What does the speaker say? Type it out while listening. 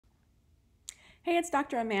Hey, it's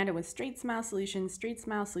Dr. Amanda with Straightsmile Solutions,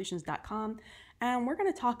 straightsmilesolutions.com, and we're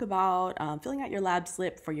going to talk about filling out your lab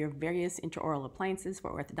slip for your various intraoral appliances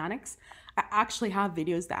for orthodontics. I actually have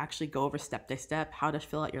videos that actually go over step by step how to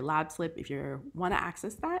fill out your lab slip. If you want to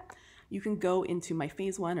access that, you can go into my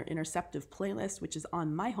phase 1 or interceptive playlist, which is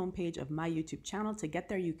on my homepage of my YouTube channel. To get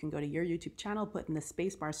there, you can go to your YouTube channel, put in the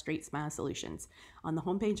spacebar Straightsmile Solutions. On the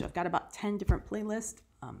homepage, I've got about 10 different playlists,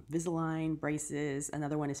 Invisalign, braces,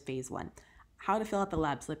 another one is phase 1. How to fill out the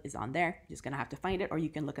lab slip is on there. You're just gonna have to find it, or you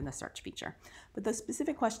can look in the search feature. But the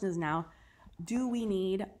specific question is now, do we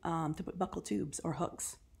need to put buccal tubes or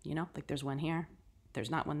hooks? You know, like there's one here,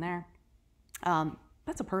 there's not one there.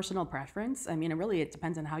 That's a personal preference. I mean, it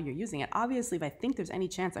depends on how you're using it. Obviously, if I think there's any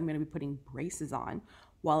chance I'm gonna be putting braces on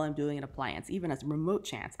while I'm doing an appliance, even as a remote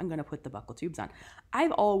chance, I'm gonna put the buccal tubes on.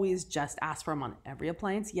 I've always just asked for them on every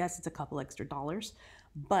appliance. Yes, it's a couple extra dollars,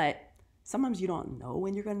 but sometimes you don't know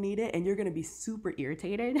when you're going to need it, and you're going to be super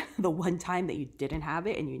irritated the one time that you didn't have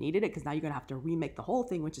it and you needed it, because now you're going to have to remake the whole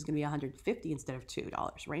thing, which is going to be $150 instead of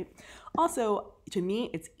 $2, right? Also, to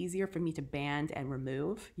me, it's easier for me to band and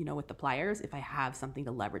remove, with the pliers if I have something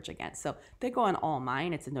to leverage against. So they go on all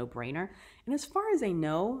mine. It's a no-brainer. And as far as I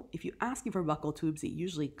know, if you ask for buccal tubes, it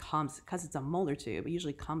usually comes, because it's a molar tube, it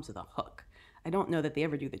usually comes with a hook. I don't know that they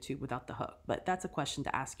ever do the tube without the hook, but that's a question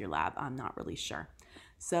to ask your lab. I'm not really sure.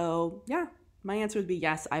 So yeah, my answer would be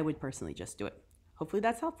yes, I would personally just do it. Hopefully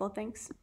that's helpful. Thanks.